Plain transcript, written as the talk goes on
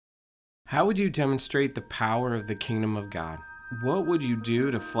How would you demonstrate the power of the kingdom of God? What would you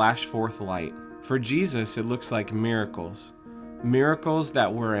do to flash forth light? For Jesus, it looks like miracles. Miracles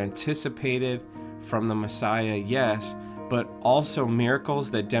that were anticipated from the Messiah, yes, but also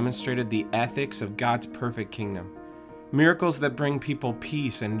miracles that demonstrated the ethics of God's perfect kingdom. Miracles that bring people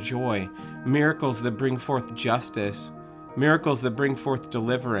peace and joy. Miracles that bring forth justice. Miracles that bring forth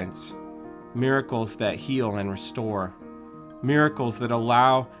deliverance. Miracles that heal and restore. Miracles that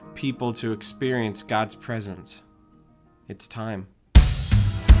allow people to experience God's presence. It's time.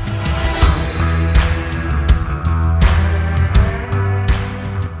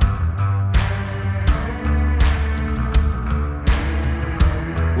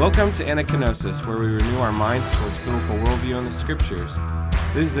 Welcome to Anakinosis, where we renew our minds towards biblical worldview and the scriptures.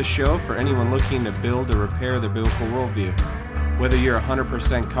 This is a show for anyone looking to build or repair their biblical worldview. Whether you're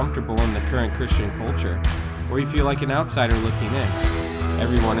 100% comfortable in the current Christian culture, or you feel like an outsider looking in,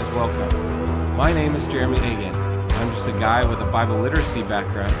 everyone is welcome. My name is Jeremy Hagan. I'm just a guy with a Bible literacy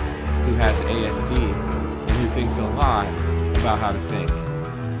background who has ASD and who thinks a lot about how to think.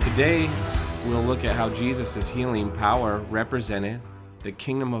 Today, we'll look at how Jesus' healing power represented the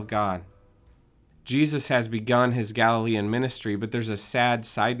kingdom of God. Jesus has begun his Galilean ministry, but there's a sad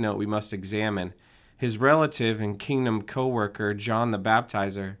side note we must examine. His relative and kingdom co-worker, John the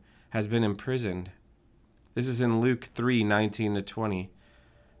Baptizer, has been imprisoned. This is in Luke 3:19-20.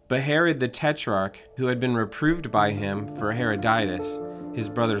 But Herod the Tetrarch, who had been reproved by him for Herodias, his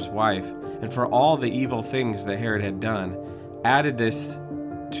brother's wife, and for all the evil things that Herod had done, added this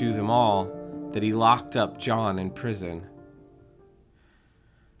to them all, that he locked up John in prison.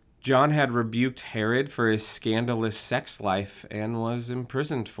 John had rebuked Herod for his scandalous sex life and was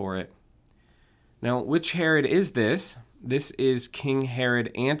imprisoned for it. Now, which Herod is this? This is King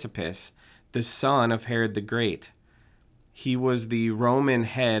Herod Antipas, the son of Herod the Great. He was the Roman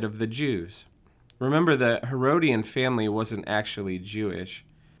head of the Jews. Remember, the Herodian family wasn't actually Jewish,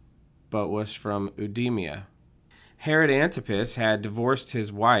 but was from Idumea. Herod Antipas had divorced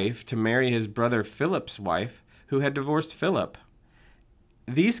his wife to marry his brother Philip's wife, who had divorced Philip.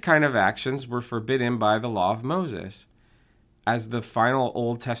 These kind of actions were forbidden by the law of Moses. As the final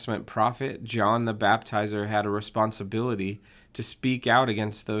Old Testament prophet, John the Baptizer had a responsibility to speak out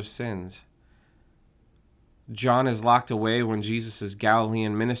against those sins. John is locked away when Jesus'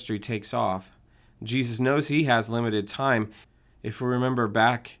 Galilean ministry takes off. Jesus knows he has limited time. If we remember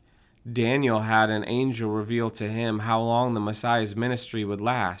back, Daniel had an angel reveal to him how long the Messiah's ministry would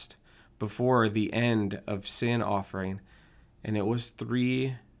last before the end of sin offering, and it was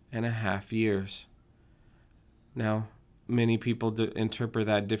 3.5 years. Now, many people interpret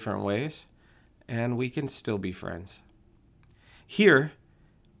that different ways, and we can still be friends. Here,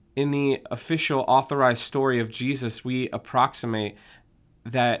 in the official authorized story of Jesus, we approximate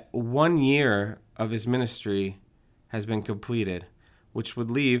that 1 year of his ministry has been completed, which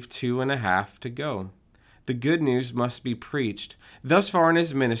would leave 2.5 to go. The good news must be preached. Thus far in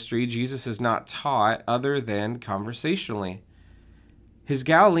his ministry, Jesus is not taught other than conversationally. His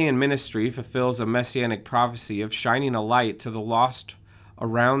Galilean ministry fulfills a messianic prophecy of shining a light to the lost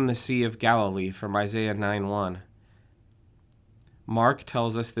around the Sea of Galilee from Isaiah 9:1. Mark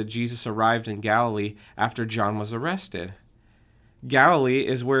tells us that Jesus arrived in Galilee after John was arrested. Galilee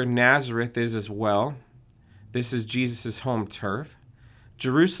is where Nazareth is as well. This is Jesus' home turf.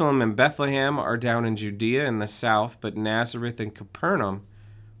 Jerusalem and Bethlehem are down in Judea in the south, but Nazareth and Capernaum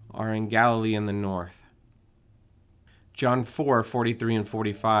are in Galilee in the north. John 4:43 and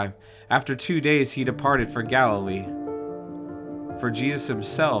 45. After 2 days he departed for Galilee. For Jesus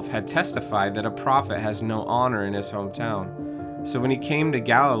himself had testified that a prophet has no honor in his hometown. So when he came to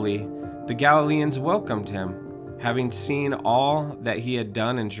Galilee, the Galileans welcomed him, having seen all that he had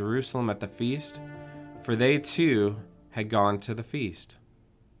done in Jerusalem at the feast, for they too had gone to the feast.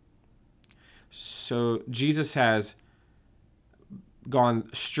 So Jesus has gone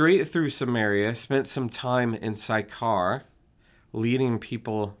straight through Samaria, spent some time in Sychar, leading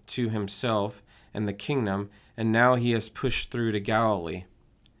people to himself and the kingdom, and now he has pushed through to Galilee.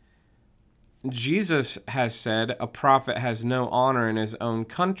 Jesus has said a prophet has no honor in his own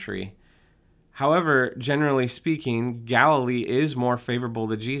country. However, generally speaking, Galilee is more favorable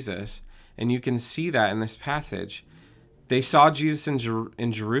to Jesus, and you can see that in this passage. They saw Jesus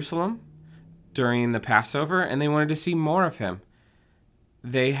in Jerusalem during the Passover, and they wanted to see more of him.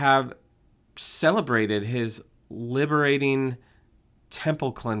 They have celebrated his liberating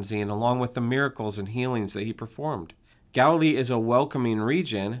temple cleansing along with the miracles and healings that he performed. Galilee is a welcoming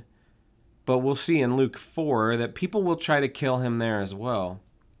region, but we'll see in Luke 4 that people will try to kill him there as well.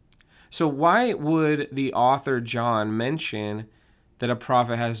 So why would the author John mention that a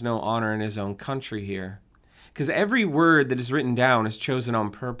prophet has no honor in his own country here. Because every word that is written down is chosen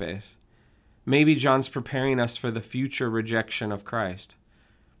on purpose. Maybe John's preparing us for the future rejection of Christ.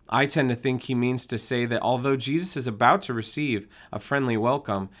 I tend to think he means to say that although Jesus is about to receive a friendly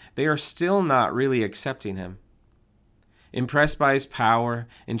welcome, they are still not really accepting him. Impressed by his power,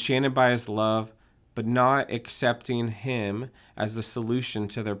 enchanted by his love, but not accepting him as the solution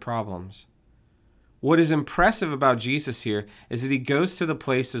to their problems. What is impressive about Jesus here is that he goes to the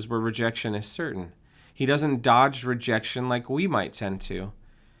places where rejection is certain. He doesn't dodge rejection like we might tend to.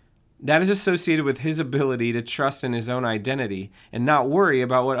 That is associated with his ability to trust in his own identity and not worry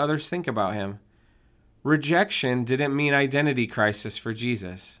about what others think about him. Rejection didn't mean identity crisis for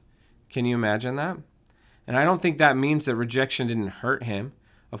Jesus. Can you imagine that? And I don't think that means that rejection didn't hurt him.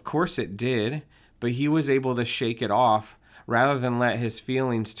 Of course it did, but he was able to shake it off rather than let his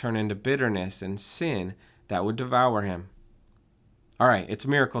feelings turn into bitterness and sin that would devour him. All right, it's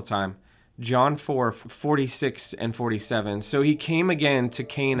miracle time. John 4:46 and 47. So he came again to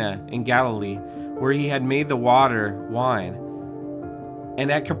Cana in Galilee, where he had made the water wine.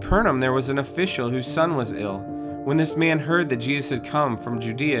 And at Capernaum there was an official whose son was ill. When this man heard that Jesus had come from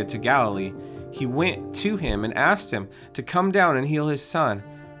Judea to Galilee, he went to him and asked him to come down and heal his son,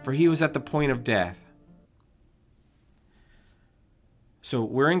 for he was at the point of death. So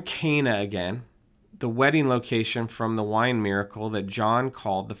we're in Cana again, the wedding location from the wine miracle that John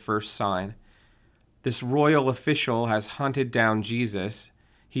called the first sign. This royal official has hunted down Jesus.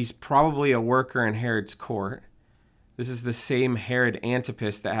 He's probably a worker in Herod's court. This is the same Herod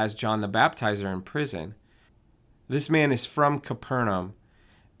Antipas that has John the Baptizer in prison. This man is from Capernaum,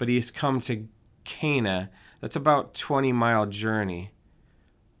 but he has come to Cana. That's about 20-mile journey.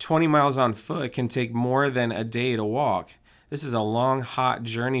 20 miles on foot can take more than a day to walk. This is a long, hot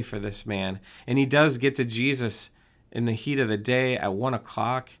journey for this man. And he does get to Jesus in the heat of the day at 1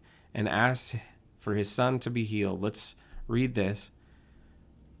 o'clock and asks for his son to be healed. Let's read this.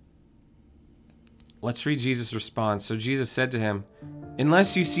 Let's read Jesus' response. So Jesus said to him,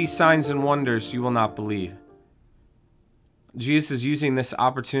 "Unless you see signs and wonders, you will not believe." Jesus is using this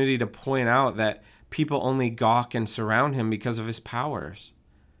opportunity to point out that people only gawk and surround him because of his powers.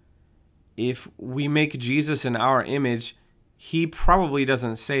 If we make Jesus in our image, he probably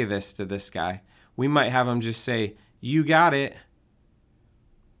doesn't say this to this guy. We might have him just say, "You got it."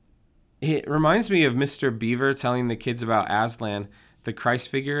 It reminds me of Mr. Beaver telling the kids about Aslan, the Christ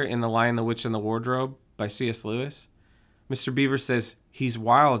figure in The Lion, the Witch, and the Wardrobe by C.S. Lewis. Mr. Beaver says, "He's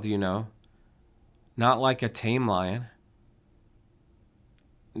wild, you know, not like a tame lion."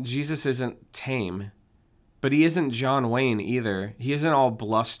 Jesus isn't tame, but he isn't John Wayne either. He isn't all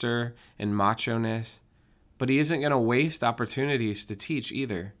bluster and macho-ness. But he isn't going to waste opportunities to teach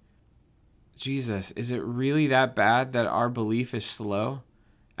either. Jesus, is it really that bad that our belief is slow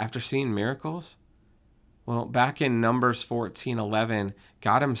after seeing miracles? Well, back in Numbers 14:11,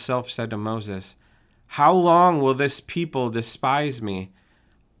 God himself said to Moses, "How long will this people despise me?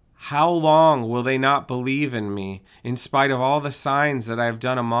 How long will they not believe in me, in spite of all the signs that I have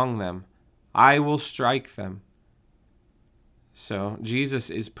done among them? I will strike them." So Jesus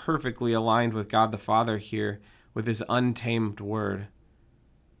is perfectly aligned with God the Father here with his untamed word.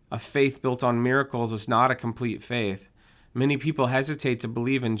 A faith built on miracles is not a complete faith. Many people hesitate to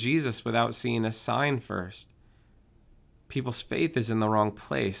believe in Jesus without seeing a sign first. People's faith is in the wrong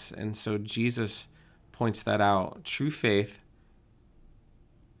place, and so Jesus points that out. True faith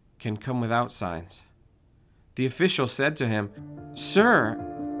can come without signs. The official said to him,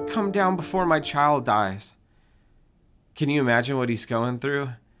 "Sir, come down before my child dies." Can you imagine what he's going through?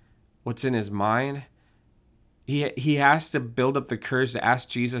 What's in his mind? He has to build up the courage to ask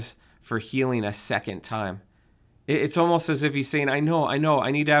Jesus for healing a second time. It's almost as if he's saying, I know,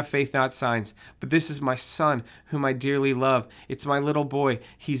 I need to have faith, not signs. But this is my son, whom I dearly love. It's my little boy.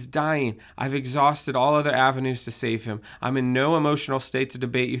 He's dying. I've exhausted all other avenues to save him. I'm in no emotional state to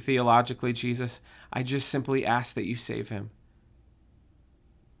debate you theologically, Jesus. I just simply ask that you save him.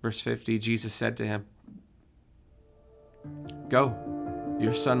 Verse 50, Jesus said to him, "Go,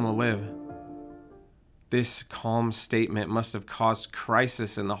 your son will live." This calm statement must have caused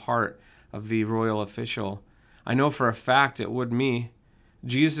crisis in the heart of the royal official. I know for a fact it would me.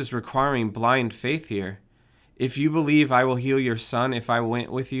 Jesus is requiring blind faith here. If you believe I will heal your son if I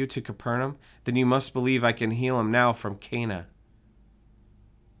went with you to Capernaum, then you must believe I can heal him now from Cana.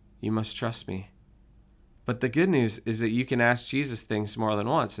 You must trust me. But the good news is that you can ask Jesus things more than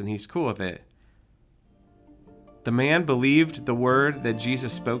once, and he's cool with it. The man believed the word that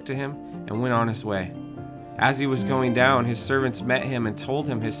Jesus spoke to him and went on his way. As he was going down, his servants met him and told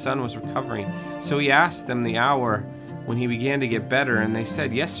him his son was recovering. So he asked them the hour when he began to get better, and they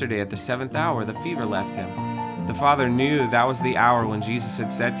said, "Yesterday at the 7th hour the fever left him." The father knew that was the hour when Jesus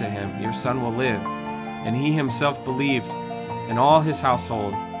had said to him, "Your son will live." And he himself believed, and all his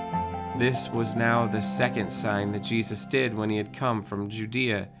household. This was now the second sign that Jesus did when he had come from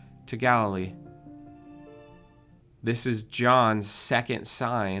Judea to Galilee. This is John's second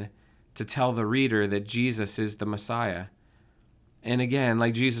sign to tell the reader that Jesus is the Messiah. And again,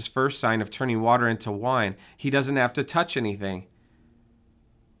 like Jesus' first sign of turning water into wine, he doesn't have to touch anything.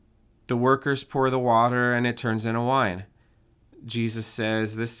 The workers pour the water and it turns into wine. Jesus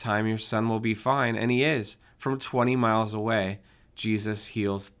says, "This time your son will be fine," and he is. From 20 miles away, Jesus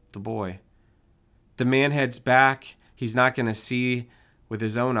heals the boy. The man heads back. He's not going to see with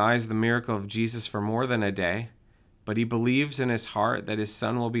his own eyes the miracle of Jesus for more than a day, but he believes in his heart that his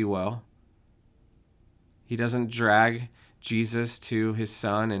son will be well. He doesn't drag Jesus to his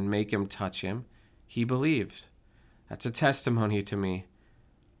son and make him touch him. He believes. That's a testimony to me.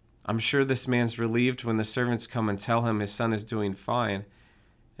 I'm sure this man's relieved when the servants come and tell him his son is doing fine.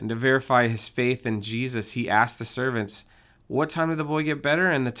 And to verify his faith in Jesus, he asked the servants, "What time did the boy get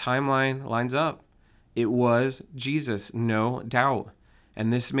better?" And the timeline lines up. It was Jesus, no doubt.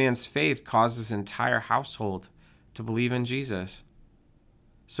 And this man's faith caused his entire household to believe in Jesus.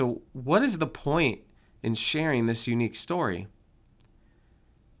 So what is the point in sharing this unique story?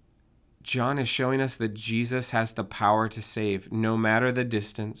 John is showing us that Jesus has the power to save, no matter the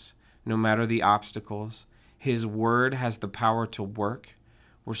distance, no matter the obstacles. His word has the power to work.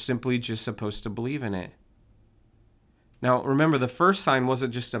 We're simply just supposed to believe in it. Now, remember, the first sign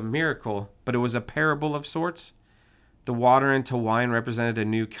wasn't just a miracle, but it was a parable of sorts. The water into wine represented a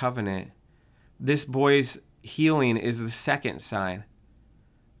new covenant. This boy's healing is the second sign.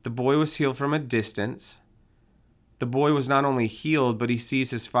 The boy was healed from a distance. The boy was not only healed, but he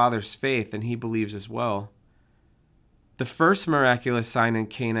sees his father's faith and he believes as well. The first miraculous sign in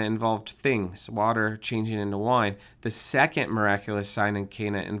Cana involved things, water changing into wine. The second miraculous sign in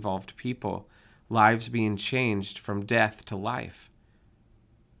Cana involved people, lives being changed from death to life.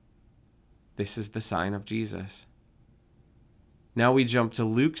 This is the sign of Jesus. Now we jump to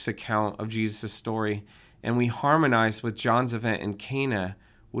Luke's account of Jesus' story, and we harmonize with John's event in Cana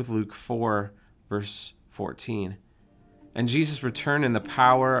with Luke 4, verse 14. And Jesus returned in the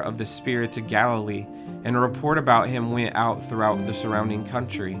power of the Spirit to Galilee, and a report about him went out throughout the surrounding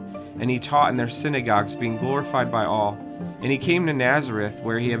country. And he taught in their synagogues, being glorified by all. And he came to Nazareth,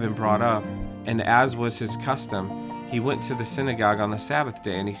 where he had been brought up. And as was his custom, he went to the synagogue on the Sabbath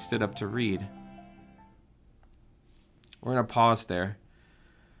day, and he stood up to read. We're going to pause there.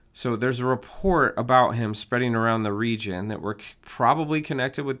 So there's a report about him spreading around the region that were probably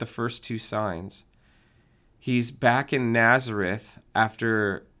connected with the first two signs. He's back in Nazareth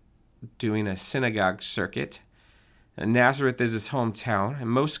after doing a synagogue circuit. And Nazareth is his hometown, and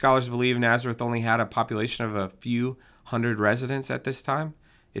most scholars believe Nazareth only had a population of a few hundred residents at this time.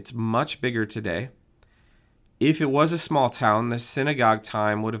 It's much bigger today. If it was a small town, the synagogue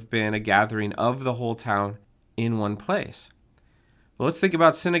time would have been a gathering of the whole town in one place. Well, let's think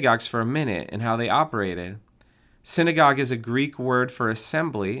about synagogues for a minute and how they operated. Synagogue is a Greek word for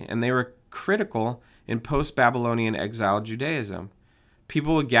assembly, and they were critical in post-Babylonian exile Judaism.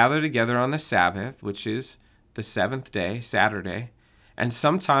 People would gather together on the Sabbath, which is the seventh day, Saturday, and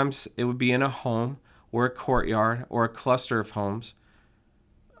sometimes it would be in a home or a courtyard or a cluster of homes.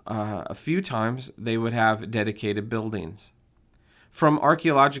 A few times they would have dedicated buildings. From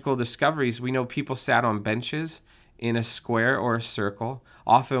archaeological discoveries, we know people sat on benches in a square or a circle,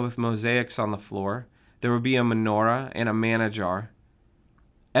 often with mosaics on the floor. There would be a menorah and a manna jar.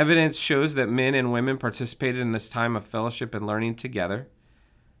 Evidence shows that men and women participated in this time of fellowship and learning together.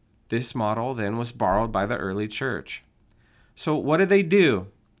 This model then was borrowed by the early church. So what did they do?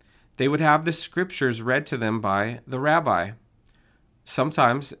 They would have the scriptures read to them by the rabbi.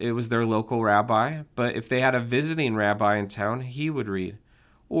 Sometimes it was their local rabbi, but if they had a visiting rabbi in town, he would read,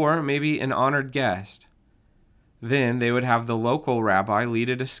 or maybe an honored guest. Then they would have the local rabbi lead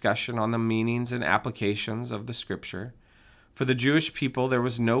a discussion on the meanings and applications of the scripture. For the Jewish people, there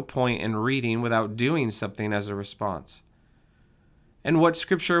was no point in reading without doing something as a response. And what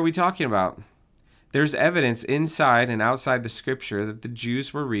scripture are we talking about? There's evidence inside and outside the scripture that the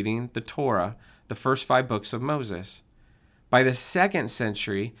Jews were reading the Torah, the first 5 books of Moses. By the 2nd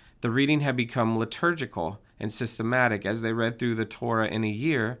century, the reading had become liturgical and systematic as they read through the Torah in a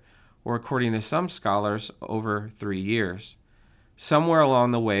year, or according to some scholars, over 3 years. Somewhere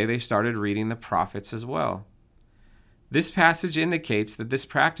along the way, they started reading the prophets as well. This passage indicates that this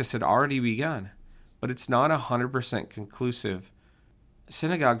practice had already begun, but it's not 100% conclusive.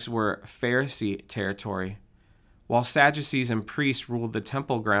 Synagogues were Pharisee territory. While Sadducees and priests ruled the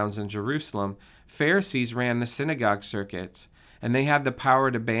temple grounds in Jerusalem, Pharisees ran the synagogue circuits, and they had the power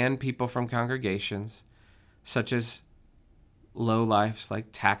to ban people from congregations, such as lowlifes like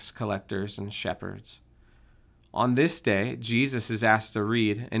tax collectors and shepherds. On this day, Jesus is asked to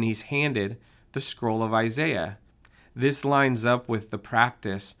read, and he's handed the scroll of Isaiah. This lines up with the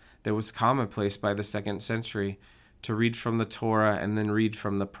practice that was commonplace by the 2nd century to read from the Torah and then read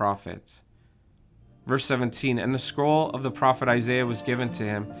from the prophets. Verse 17, and the scroll of the prophet Isaiah was given to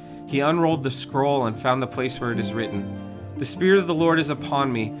him. He unrolled the scroll and found the place where it is written, "The Spirit of the Lord is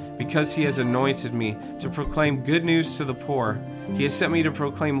upon me, because he has anointed me to proclaim good news to the poor. He has sent me to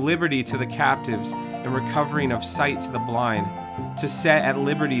proclaim liberty to the captives and recovering of sight to the blind, to set at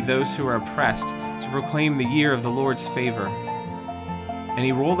liberty those who are oppressed, to proclaim the year of the Lord's favor." And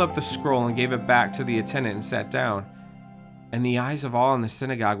he rolled up the scroll and gave it back to the attendant and sat down. And the eyes of all in the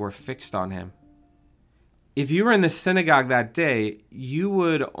synagogue were fixed on him. If you were in the synagogue that day, you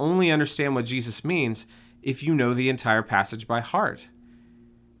would only understand what Jesus means if you know the entire passage by heart.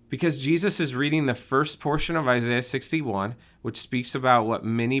 Because Jesus is reading the first portion of Isaiah 61, which speaks about what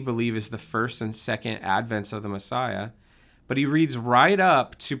many believe is the first and second advents of the Messiah, but he reads right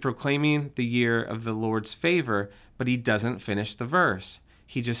up to proclaiming the year of the Lord's favor, but he doesn't finish the verse.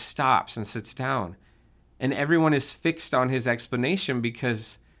 He just stops and sits down. And everyone is fixed on his explanation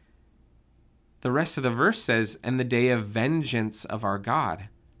because the rest of the verse says, "and the day of vengeance of our God."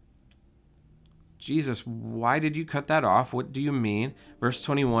 Jesus, why did you cut that off? What do you mean? Verse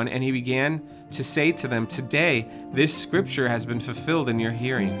 21, and he began to say to them, "Today this scripture has been fulfilled in your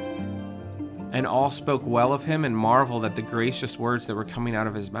hearing." And all spoke well of him and marveled at the gracious words that were coming out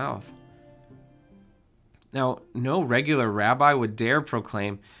of his mouth. Now, no regular rabbi would dare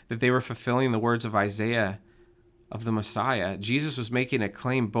proclaim that they were fulfilling the words of Isaiah of the Messiah. Jesus was making a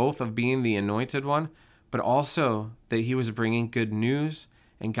claim both of being the anointed one, but also that he was bringing good news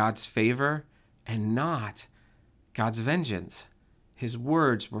and God's favor and not God's vengeance. His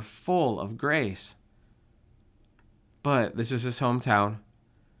words were full of grace. But this is his hometown.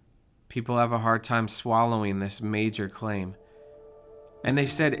 People have a hard time swallowing this major claim. And they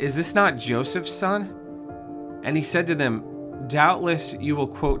said, "Is this not Joseph's son?" And he said to them, "Doubtless you will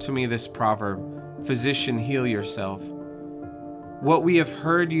quote to me this proverb, 'Physician, heal yourself.' What we have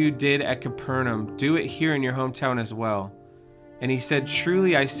heard you did at Capernaum, do it here in your hometown as well." And he said,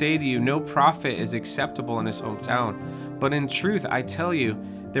 "Truly I say to you, no prophet is acceptable in his hometown. But in truth I tell you,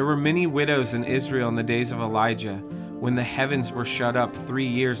 there were many widows in Israel in the days of Elijah, when the heavens were shut up 3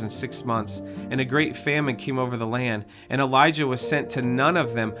 years and 6 months, and a great famine came over the land. And Elijah was sent to none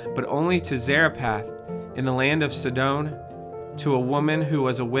of them, but only to Zarephath in the land of Sidon, to a woman who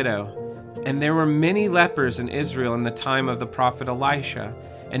was a widow. And there were many lepers in Israel in the time of the prophet Elisha,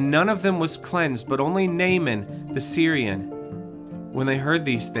 and none of them was cleansed, but only Naaman the Syrian." When they heard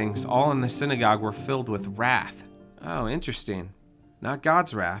these things, all in the synagogue were filled with wrath. Oh, interesting. Not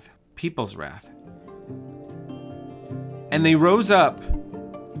God's wrath, people's wrath. And they rose up,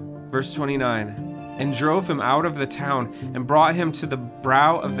 verse 29, and drove him out of the town and brought him to the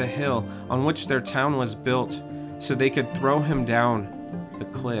brow of the hill on which their town was built, so they could throw him down the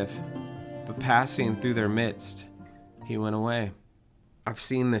cliff. But passing through their midst, he went away. I've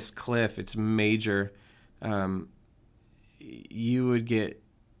seen this cliff. It's major. You would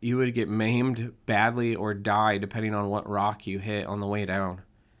get maimed badly or die depending on what rock you hit on the way down.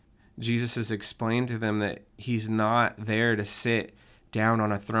 Jesus has explained to them that he's not there to sit down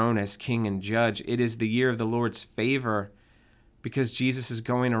on a throne as king and judge. It is the year of the Lord's favor because Jesus is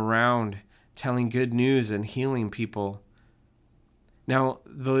going around telling good news and healing people. Now,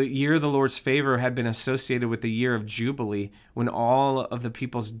 the year of the Lord's favor had been associated with the year of Jubilee when all of the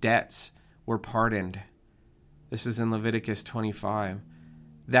people's debts were pardoned. This is in Leviticus 25.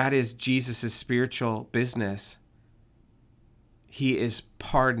 That is Jesus' spiritual business. He is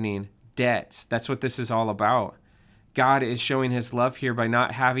pardoning debts. That's what this is all about. God is showing his love here by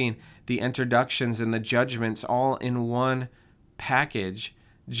not having the introductions and the judgments all in one package.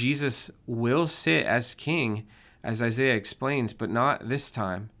 Jesus will sit as king, as Isaiah explains, but not this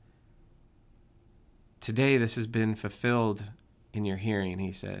time. Today this has been fulfilled in your hearing,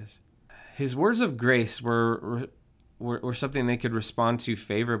 he says. His words of grace were something they could respond to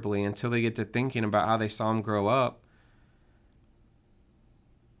favorably until they get to thinking about how they saw him grow up.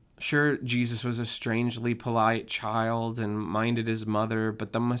 Sure, Jesus was a strangely polite child and minded his mother,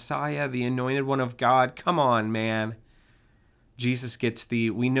 but the Messiah, the anointed one of God, come on, man. Jesus gets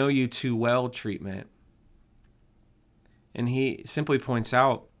the "we know you too well" treatment. And he simply points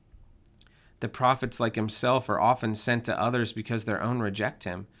out that prophets like himself are often sent to others because their own reject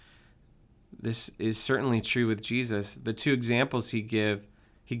him. This is certainly true with Jesus. The two examples he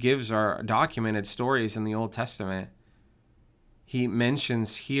gives are documented stories in the Old Testament. He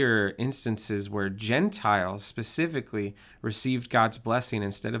mentions here instances where Gentiles specifically received God's blessing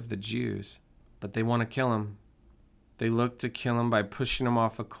instead of the Jews, but they want to kill him. They look to kill him by pushing him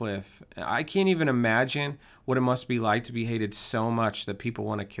off a cliff. I can't even imagine what it must be like to be hated so much that people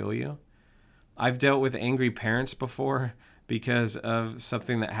want to kill you. I've dealt with angry parents before because of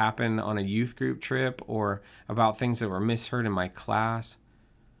something that happened on a youth group trip or about things that were misheard in my class.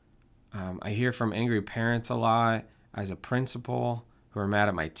 I hear from angry parents a lot as a principal who are mad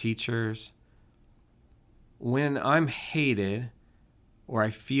at my teachers. When I'm hated or I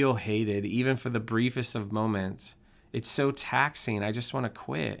feel hated, even for the briefest of moments, it's so taxing. I just want to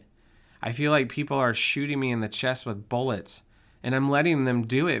quit. I feel like people are shooting me in the chest with bullets, and I'm letting them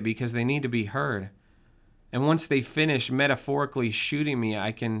do it because they need to be heard. And once they finish metaphorically shooting me,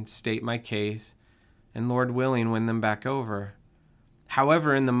 I can state my case and, Lord willing, win them back over.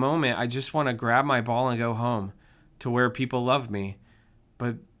 However, in the moment, I just want to grab my ball and go home to where people love me.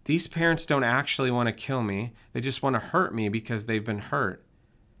 But these parents don't actually want to kill me. They just want to hurt me because they've been hurt.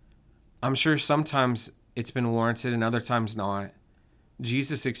 I'm sure sometimes it's been warranted and other times not.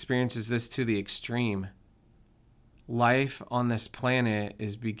 Jesus experiences this to the extreme. Life on this planet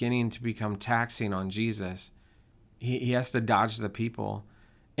is beginning to become taxing on Jesus. He has to dodge the people.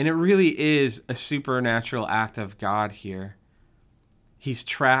 And it really is a supernatural act of God here. He's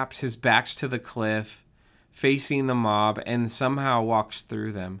trapped, his back's to the cliff, facing the mob, and somehow walks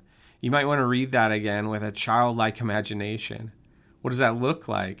through them. You might want to read that again with a childlike imagination. What does that look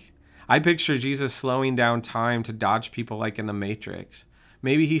like? I picture Jesus slowing down time to dodge people like in the Matrix.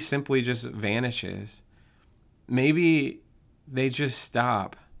 Maybe he simply just vanishes. Maybe they just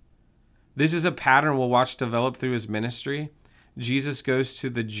stop. This is a pattern we'll watch develop through his ministry. Jesus goes to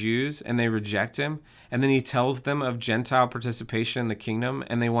the Jews and they reject him, and then he tells them of Gentile participation in the kingdom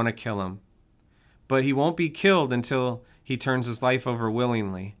and they want to kill him. But he won't be killed until he turns his life over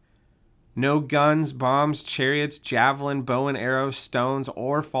willingly. No guns, bombs, chariots, javelin, bow and arrow, stones,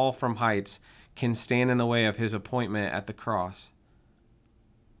 or fall from heights can stand in the way of his appointment at the cross.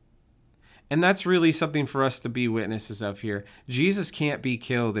 And that's really something for us to be witnesses of here. Jesus can't be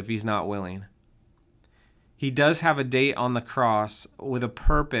killed if he's not willing. He does have a date on the cross with a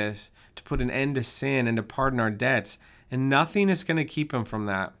purpose to put an end to sin and to pardon our debts, and nothing is going to keep him from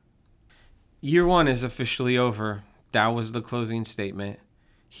that. Year 1 is officially over. That was the closing statement.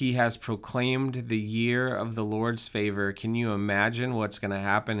 He has proclaimed the year of the Lord's favor. Can you imagine what's going to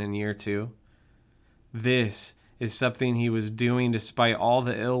happen in year 2? This is something he was doing despite all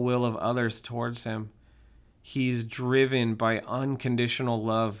the ill will of others towards him. He's driven by unconditional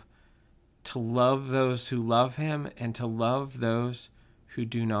love to love those who love him and to love those who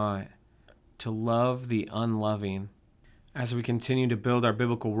do not, to love the unloving. As we continue to build our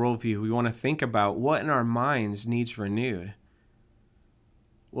biblical worldview, we want to think about what in our minds needs renewed.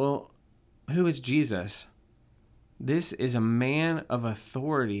 Well, who is Jesus? This is a man of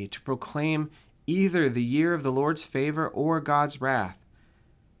authority to proclaim either the year of the Lord's favor or God's wrath.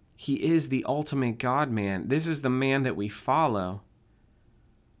 He is the ultimate God-man. This is the man that we follow.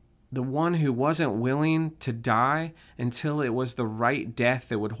 The one who wasn't willing to die until it was the right death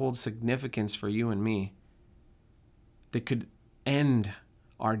that would hold significance for you and me, that could end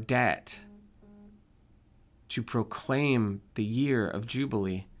our debt, to proclaim the year of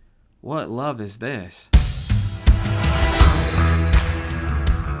Jubilee. What love is this?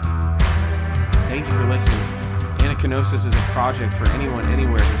 Thank you for listening. Anakinosis is a project for anyone,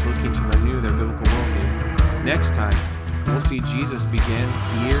 anywhere who's looking to renew their biblical worldview. Next time, we'll see Jesus begin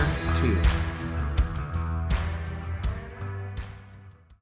year 2.